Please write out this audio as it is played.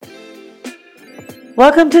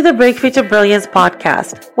Welcome to the Breakthrough to Brilliance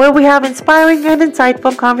podcast, where we have inspiring and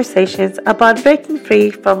insightful conversations about breaking free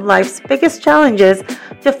from life's biggest challenges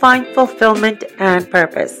to find fulfillment and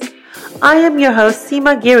purpose. I am your host,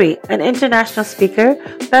 Seema Giri, an international speaker,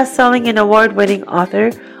 best-selling and award-winning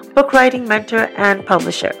author, book writing mentor, and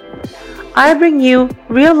publisher. I bring you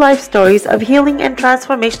real-life stories of healing and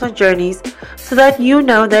transformational journeys so that you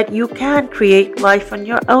know that you can create life on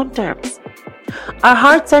your own terms. Our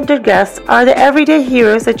heart-centered guests are the everyday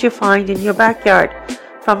heroes that you find in your backyard,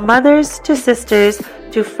 from mothers to sisters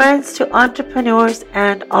to friends to entrepreneurs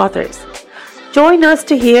and authors. Join us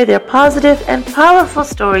to hear their positive and powerful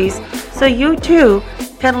stories so you too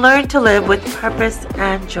can learn to live with purpose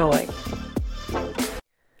and joy.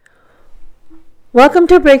 Welcome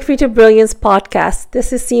to Breakthrough to Brilliance podcast.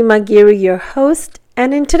 This is Seema Giri, your host,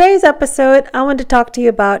 and in today's episode, I want to talk to you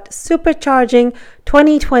about supercharging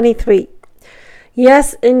 2023.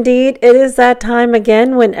 Yes, indeed, it is that time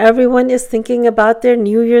again when everyone is thinking about their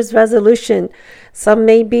New Year's resolution. Some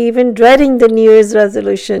may be even dreading the New Year's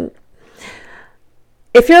resolution.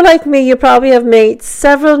 If you're like me, you probably have made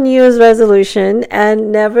several New Year's resolutions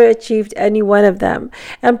and never achieved any one of them.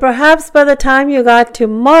 And perhaps by the time you got to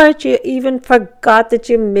March, you even forgot that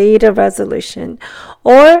you made a resolution.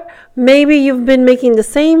 Or maybe you've been making the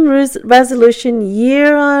same resolution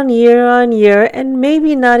year on year and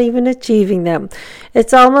maybe not even achieving them.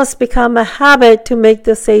 It's almost become a habit to make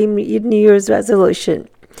the same New Year's resolution.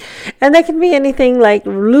 And that can be anything like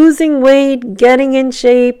losing weight, getting in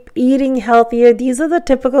shape, eating healthier. These are the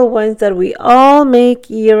typical ones that we all make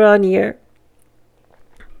year on year.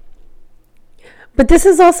 But this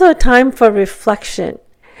is also a time for reflection.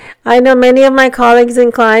 I know many of my colleagues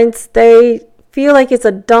and clients, they feel like it's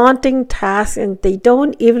a daunting task and they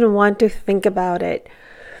don't even want to think about it.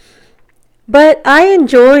 But I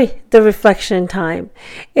enjoy the reflection time.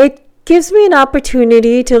 It gives me an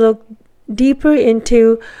opportunity to look deeper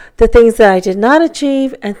into the things that I did not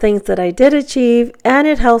achieve and things that I did achieve, and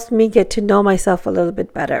it helps me get to know myself a little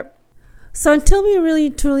bit better. So until we really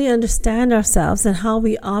truly understand ourselves and how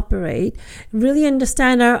we operate, really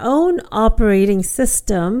understand our own operating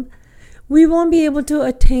system, we won't be able to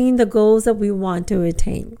attain the goals that we want to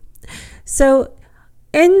attain. So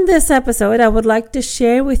in this episode, I would like to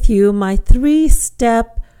share with you my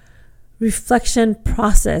 3-step reflection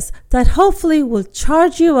process that hopefully will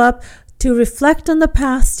charge you up to reflect on the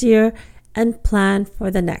past year and plan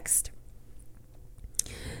for the next.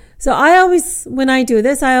 So when I do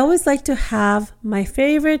this, I always like to have my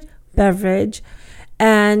favorite beverage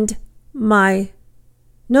and my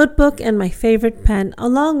notebook and my favorite pen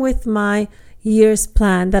along with my year's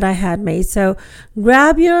plan that I had made. So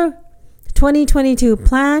grab your 2022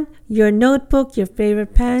 plan, your notebook, your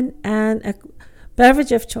favorite pen, and a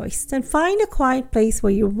beverage of choice. Then find a quiet place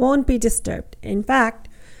where you won't be disturbed. In fact,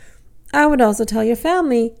 I would also tell your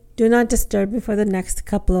family, do not disturb me for the next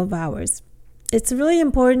couple of hours. It's really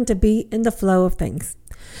important to be in the flow of things.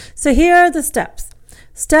 So here are the steps.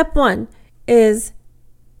 Step 1 is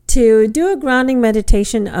to do a grounding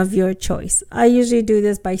meditation of your choice. I usually do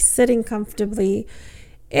this by sitting comfortably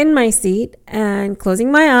in my seat and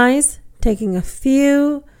closing my eyes, taking a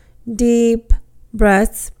few deep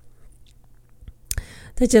breaths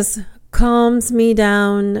that just calms me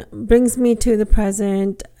down, brings me to the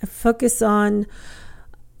present. I focus on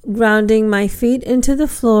grounding my feet into the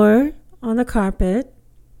floor on the carpet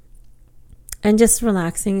and just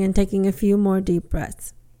relaxing and taking a few more deep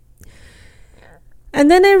breaths.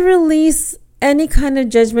 And then I release any kind of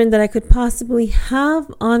judgment that I could possibly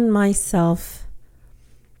have on myself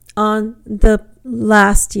on the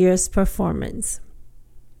last year's performance.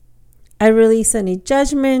 I release any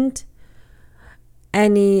judgment,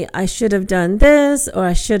 I should have done this or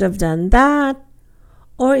I should have done that,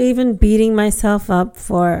 or even beating myself up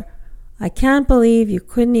for, I can't believe you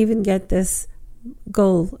couldn't even get this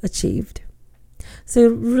goal achieved. So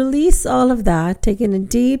release all of that, taking a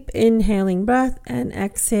deep inhaling breath and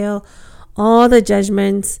exhale all the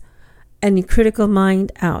judgments and critical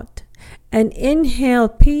mind out. And inhale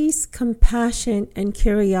peace, compassion, and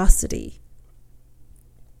curiosity.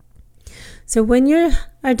 So when you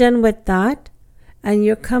are done with that, and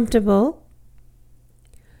you're comfortable,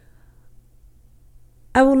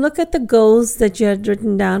 I will look at the goals that you had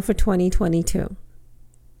written down for 2022.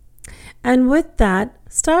 And with that,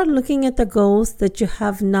 start looking at the goals that you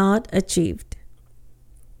have not achieved.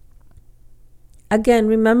 Again,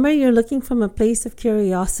 remember you're looking from a place of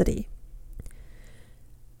curiosity.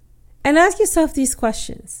 And ask yourself these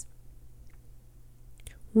questions.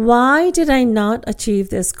 Why did I not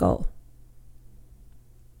achieve this goal?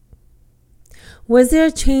 Was there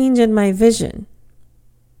a change in my vision?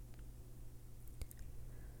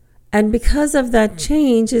 And because of that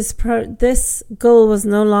change, this goal was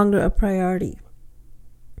no longer a priority.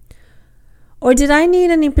 Or did I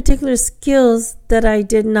need any particular skills that I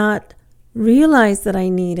did not realize that I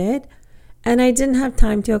needed, and I didn't have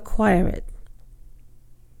time to acquire it?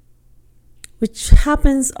 Which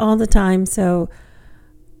happens all the time, so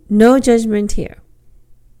no judgment here.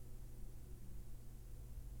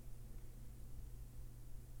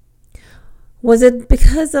 Was it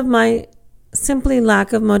because of my simply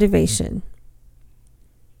lack of motivation?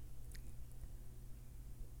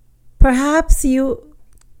 Perhaps you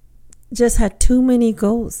just had too many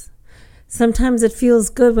goals. Sometimes it feels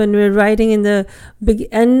good when we're writing in the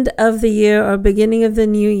end of the year or beginning of the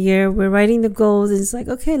new year. We're writing the goals and it's like,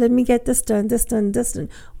 okay, let me get this done, this done, this done.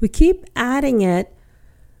 We keep adding it,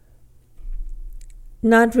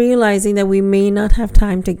 not realizing that we may not have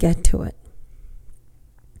time to get to it.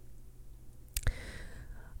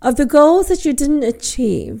 Of the goals that you didn't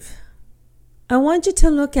achieve, I want you to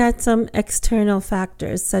look at some external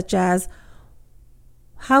factors, such as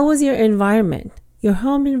how was your environment? Your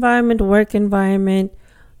home environment, work environment,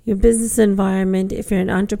 your business environment, if you're an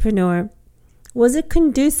entrepreneur. Was it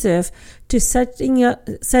conducive to setting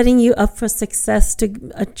you up for success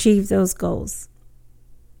to achieve those goals?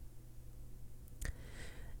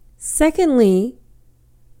 Secondly,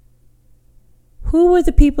 who were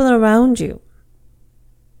the people around you?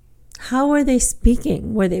 How were they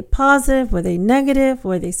speaking? Were they positive? Were they negative?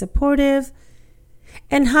 Were they supportive?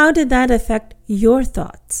 And how did that affect your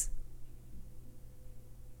thoughts?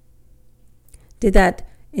 Did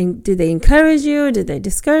they encourage you? Did they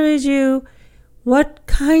discourage you?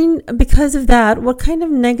 Because of that, what kind of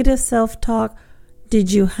negative self-talk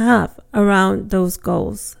did you have around those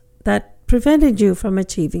goals that prevented you from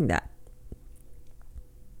achieving that?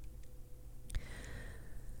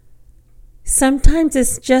 Sometimes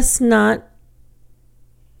it's just not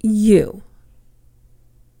you.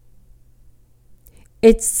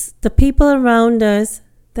 It's the people around us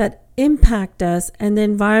that impact us and the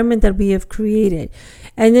environment that we have created.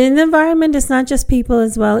 And in the environment, it's not just people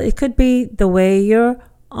as well. It could be the way your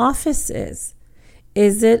office is.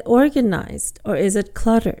 Is it organized or is it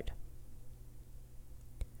cluttered?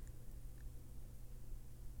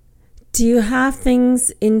 Do you have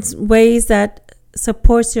things in ways that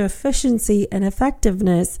supports your efficiency and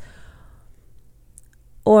effectiveness?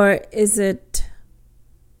 Or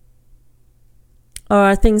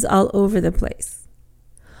are things all over the place?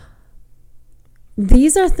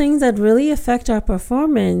 These are things that really affect our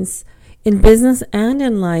performance in business and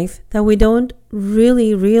in life that we don't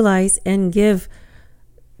really realize and give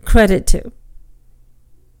credit to.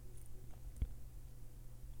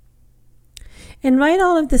 And write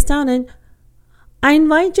all of this down, and I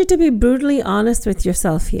invite you to be brutally honest with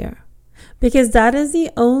yourself here, because that is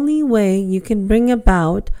the only way you can bring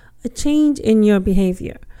about a change in your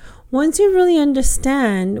behavior. Once you really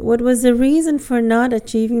understand what was the reason for not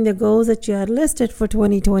achieving the goals that you had listed for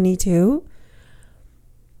 2022,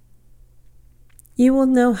 you will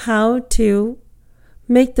know how to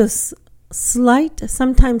make those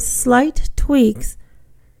sometimes slight tweaks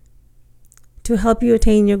to help you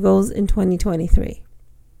attain your goals in 2023.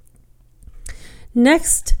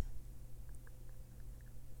 Next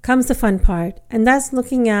comes the fun part, and that's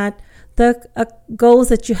looking at the goals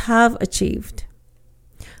that you have achieved.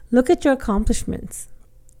 Look at your accomplishments.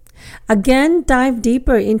 Again, dive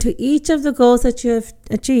deeper into each of the goals that you have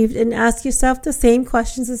achieved and ask yourself the same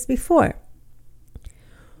questions as before.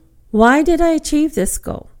 Why did I achieve this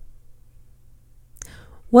goal?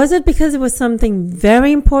 Was it because it was something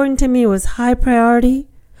very important to me, it was high priority?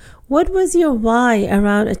 What was your why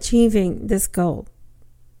around achieving this goal?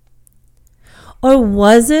 Or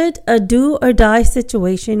was it a do or die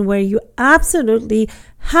situation where you absolutely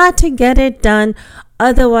had to get it done,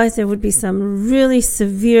 otherwise there would be some really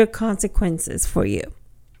severe consequences for you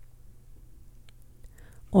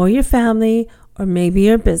or your family, or maybe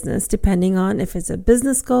your business, depending on if it's a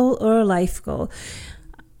business goal or a life goal?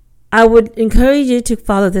 I would encourage you to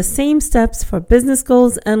follow the same steps for business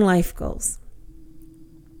goals and life goals.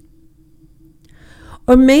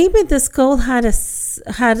 Or maybe this goal had a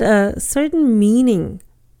certain meaning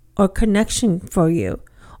or connection for you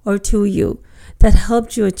or to you that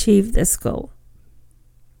helped you achieve this goal.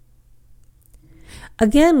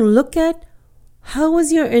 Again, look at how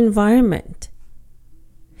was your environment.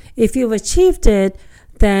 If you've achieved it,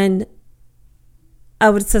 then I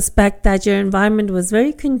would suspect that your environment was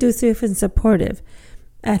very conducive and supportive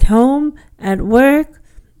at home, at work,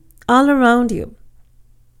 all around you.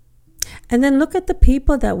 And then look at the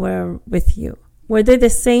people that were with you. Were they the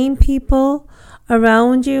same people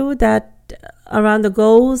around you, that around the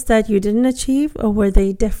goals that you didn't achieve, or were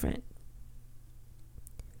they different?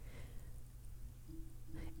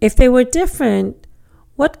 If they were different,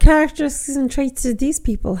 what characteristics and traits did these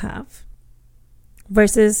people have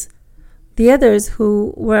versus the others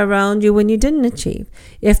who were around you when you didn't achieve?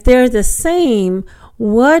 If they're the same,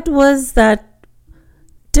 what was that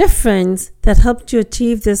difference that helped you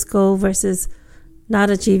achieve this goal versus not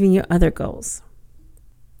achieving your other goals?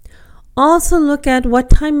 Also look at what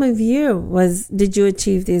time of year did you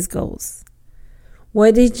achieve these goals?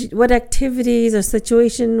 What activities or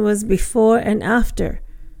situation was before and after?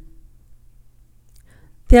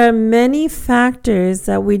 There are many factors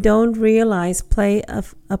that we don't realize play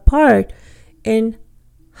a part in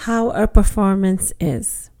how our performance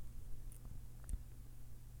is.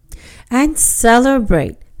 And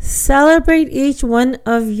celebrate each one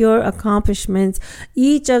of your accomplishments,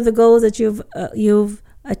 each of the goals that you've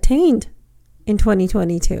attained in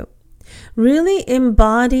 2022. Really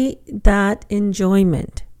embody that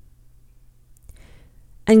enjoyment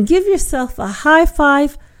and give yourself a high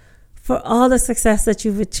five for all the success that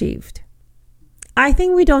you've achieved. I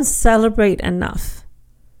think we don't celebrate enough.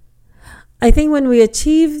 I think when we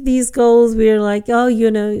achieve these goals, we're like, oh,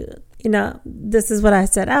 this is what I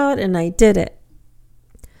set out and I did it.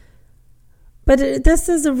 But this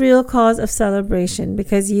is a real cause of celebration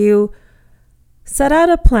because you set out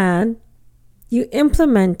a plan, you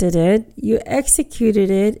implemented it, you executed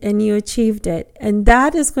it, and you achieved it. And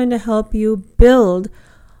that is going to help you build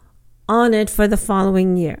on it for the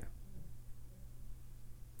following year.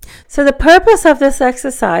 So the purpose of this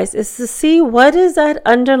exercise is to see what is that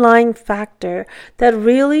underlying factor that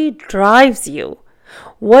really drives you.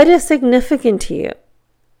 What is significant to you?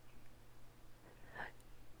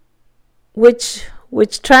 Which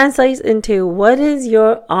translates into what is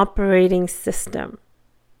your operating system.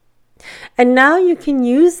 And now you can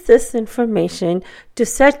use this information to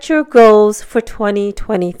set your goals for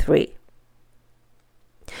 2023.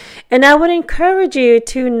 And I would encourage you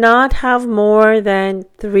to not have more than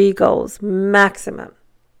 3 goals maximum.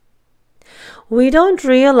 We don't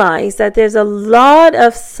realize that there's a lot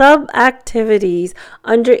of sub-activities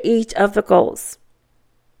under each of the goals.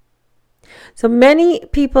 So many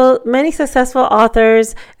successful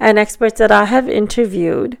authors and experts that I have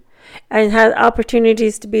interviewed and had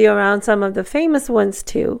opportunities to be around some of the famous ones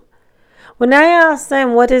too. When I ask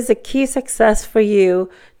them what is the key success for you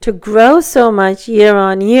to grow so much year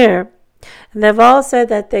on year, and they've all said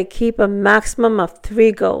that they keep a maximum of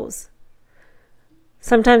 3 goals.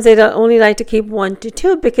 Sometimes they don't only like to keep 1 to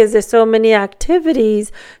 2 because there's so many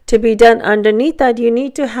activities to be done underneath that. You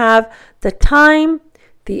need to have the time,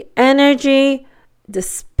 the energy, the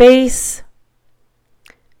space,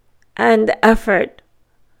 and the effort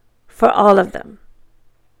for all of them.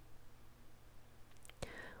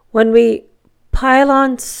 When we pile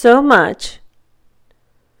on so much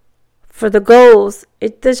for the goals,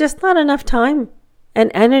 there's just not enough time and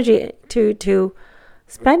energy to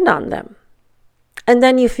spend on them. And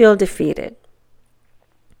then you feel defeated.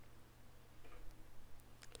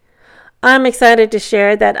 I'm excited to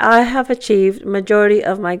share that I have achieved majority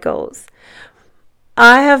of my goals.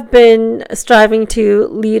 I have been striving to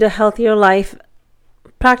lead a healthier life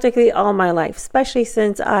practically all my life, especially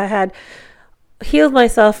since I had healed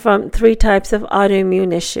myself from 3 types of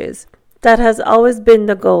autoimmune issues. That has always been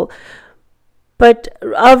the goal. But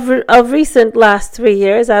of recent last 3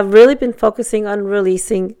 years, I've really been focusing on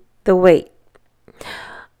releasing the weight.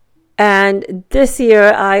 And this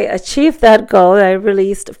year I achieved that goal. I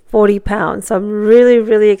released 40 pounds. So I'm really,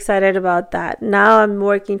 really excited about that. Now I'm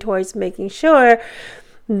working towards making sure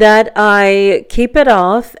that I keep it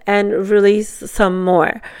off and release some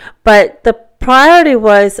more. But the priority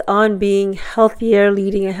was on being healthier,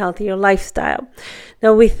 leading a healthier lifestyle.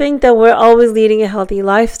 Now we think that we're always leading a healthy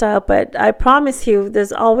lifestyle, but I promise you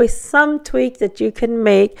there's always some tweak that you can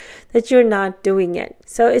make that you're not doing it.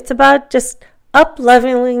 So it's about just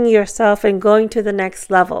up-leveling yourself and going to the next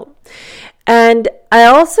level. And I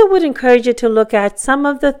also would encourage you to look at some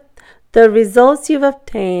of the results you've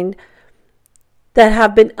obtained that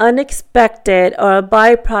have been unexpected or a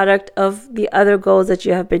byproduct of the other goals that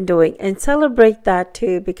you have been doing, and celebrate that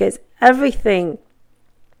too, because everything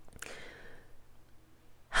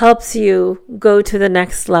helps you go to the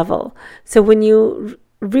next level. So when you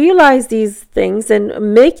realize these things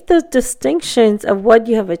and make the distinctions of what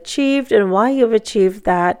you have achieved and why you've achieved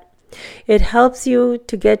that, it helps you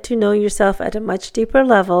to get to know yourself at a much deeper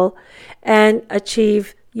level and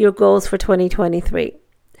achieve your goals for 2023.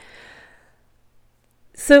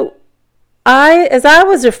 So as I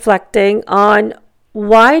was reflecting on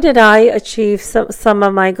why did I achieve some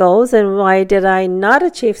of my goals and why did I not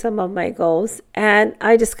achieve some of my goals, and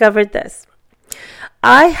I discovered this.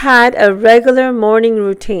 I had a regular morning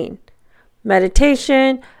routine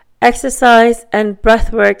meditation, exercise, and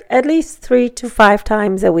breath work at least 3 to 5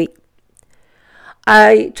 times a week.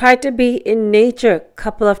 I try to be in nature a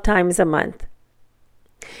couple of times a month.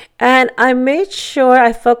 And I made sure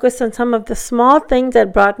I focused on some of the small things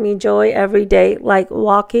that brought me joy every day, like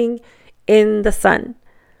walking in the sun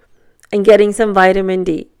and getting some vitamin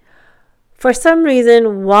D. For some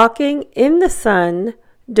reason, walking in the sun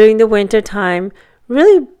during the winter time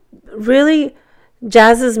really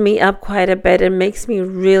jazzes me up quite a bit and makes me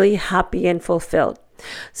really happy and fulfilled.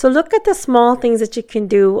 So look at the small things that you can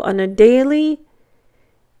do on a daily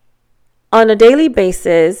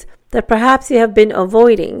basis that perhaps you have been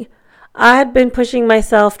avoiding. I had been pushing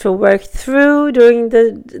myself to work through during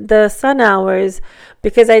the sun hours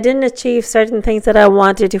because I didn't achieve certain things that I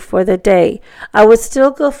wanted to for the day. I would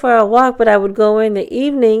still go for a walk, but I would go in the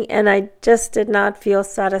evening and I just did not feel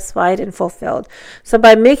satisfied and fulfilled. So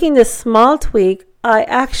by making this small tweak, I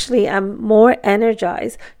actually am more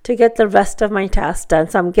energized to get the rest of my tasks done.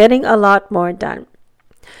 So I'm getting a lot more done.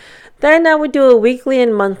 Then I would do a weekly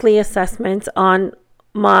and monthly assessments on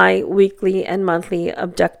my weekly and monthly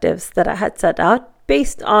objectives that I had set out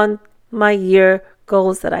based on my year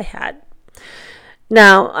goals that I had.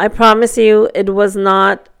 Now, I promise you it was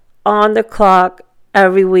not on the clock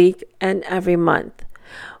every week and every month.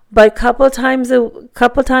 But couple times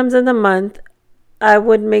in the month, I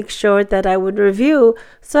would make sure that I would review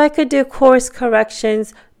so I could do course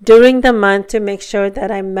corrections during the month to make sure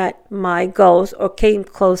that I met my goals or came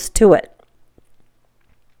close to it.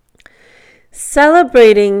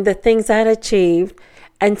 Celebrating the things I had achieved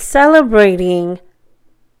and celebrating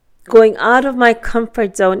going out of my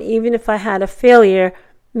comfort zone, even if I had a failure,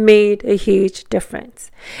 made a huge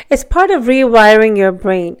difference. It's part of rewiring your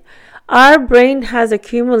brain. Our brain has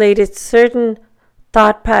accumulated certain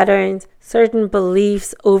thought patterns, certain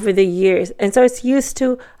beliefs over the years, and so it's used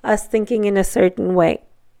to us thinking in a certain way.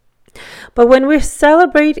 But when we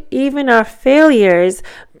celebrate even our failures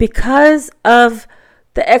because of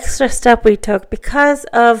the extra step we took, because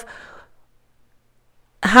of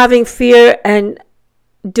having fear and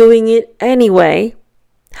doing it anyway,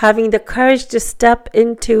 having the courage to step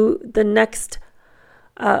into the next,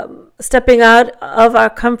 stepping out of our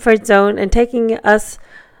comfort zone and taking us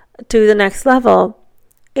to the next level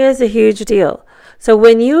is a huge deal. So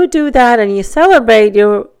when you do that and you celebrate,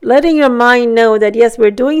 you're letting your mind know that yes,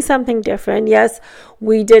 we're doing something different. Yes,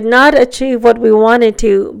 we did not achieve what we wanted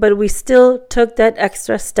to, but we still took that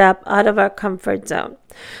extra step out of our comfort zone.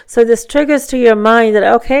 So this triggers to your mind that,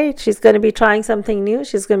 okay, she's going to be trying something new.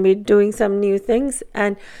 She's going to be doing some new things.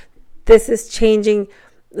 And this is changing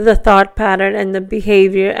the thought pattern and the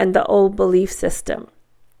behavior and the old belief system.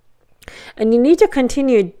 And you need to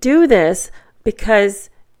continue to do this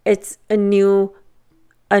because it's a new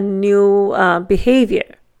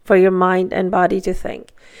behavior for your mind and body to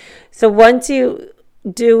think. So once you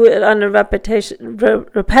do it on a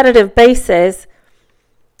repetitive basis,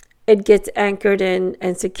 it gets anchored in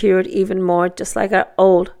and secured even more, just like our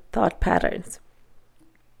old thought patterns.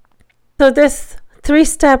 So this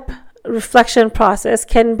 3-step reflection process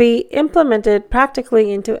can be implemented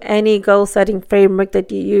practically into any goal-setting framework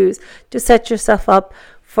that you use to set yourself up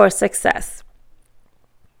for success.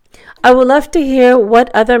 I would love to hear what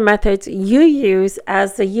other methods you use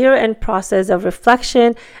as the year-end process of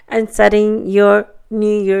reflection and setting your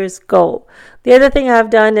New Year's goal. The other thing I've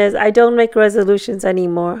done is I don't make resolutions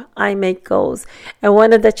anymore. I make goals. And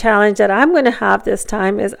one of the challenges that I'm going to have this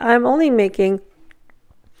time is I'm only making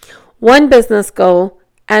one business goal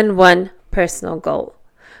and one personal goal.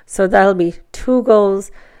 So that'll be 2 goals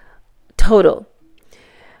total.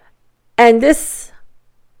 And this,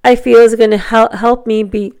 I feel, is going to help me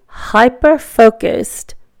be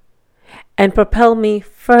hyper-focused and propel me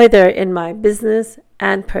further in my business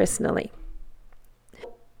and personally.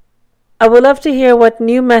 I would love to hear what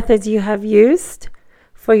new methods you have used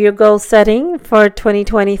for your goal setting for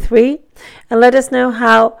 2023, and let us know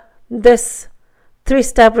how this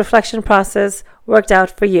 3-step reflection process worked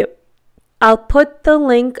out for you. I'll put the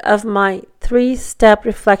link of my 3-step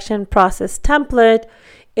reflection process template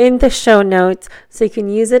in the show notes so you can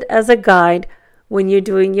use it as a guide when you're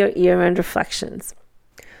doing your year-end reflections.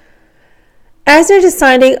 As you're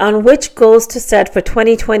deciding on which goals to set for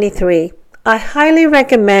 2023, I highly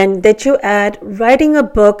recommend that you add writing a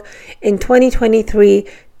book in 2023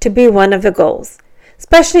 to be one of the goals.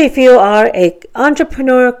 Especially if you are an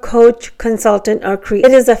entrepreneur, coach, consultant, or creator.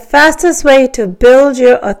 It is the fastest way to build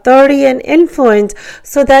your authority and influence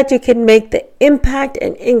so that you can make the impact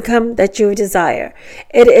and income that you desire.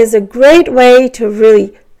 It is a great way to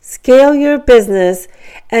really scale your business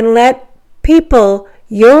and let people,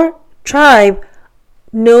 your tribe,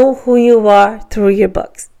 know who you are through your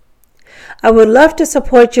books. I would love to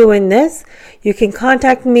support you in this. You can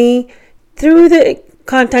contact me through the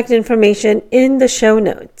contact information in the show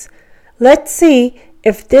notes. Let's see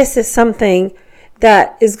if this is something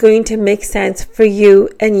that is going to make sense for you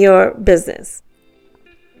and your business.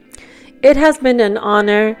 It has been an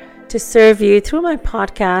honor to serve you through my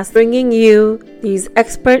podcast, bringing you these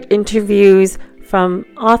expert interviews from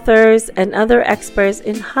authors and other experts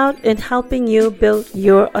in helping you build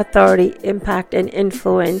your authority, impact, and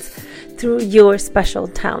influence through your special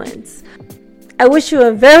talents. I wish you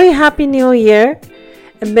a very happy new year,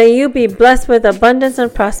 and may you be blessed with abundance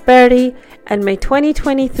and prosperity, and may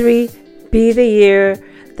 2023 be the year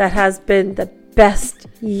that has been the best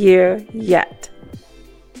year yet.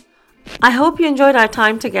 I hope you enjoyed our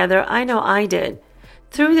time together. I know I did.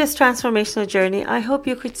 Through this transformational journey, I hope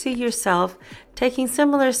you could see yourself taking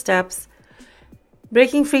similar steps,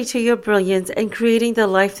 breaking free to your brilliance, and creating the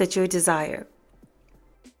life that you desire.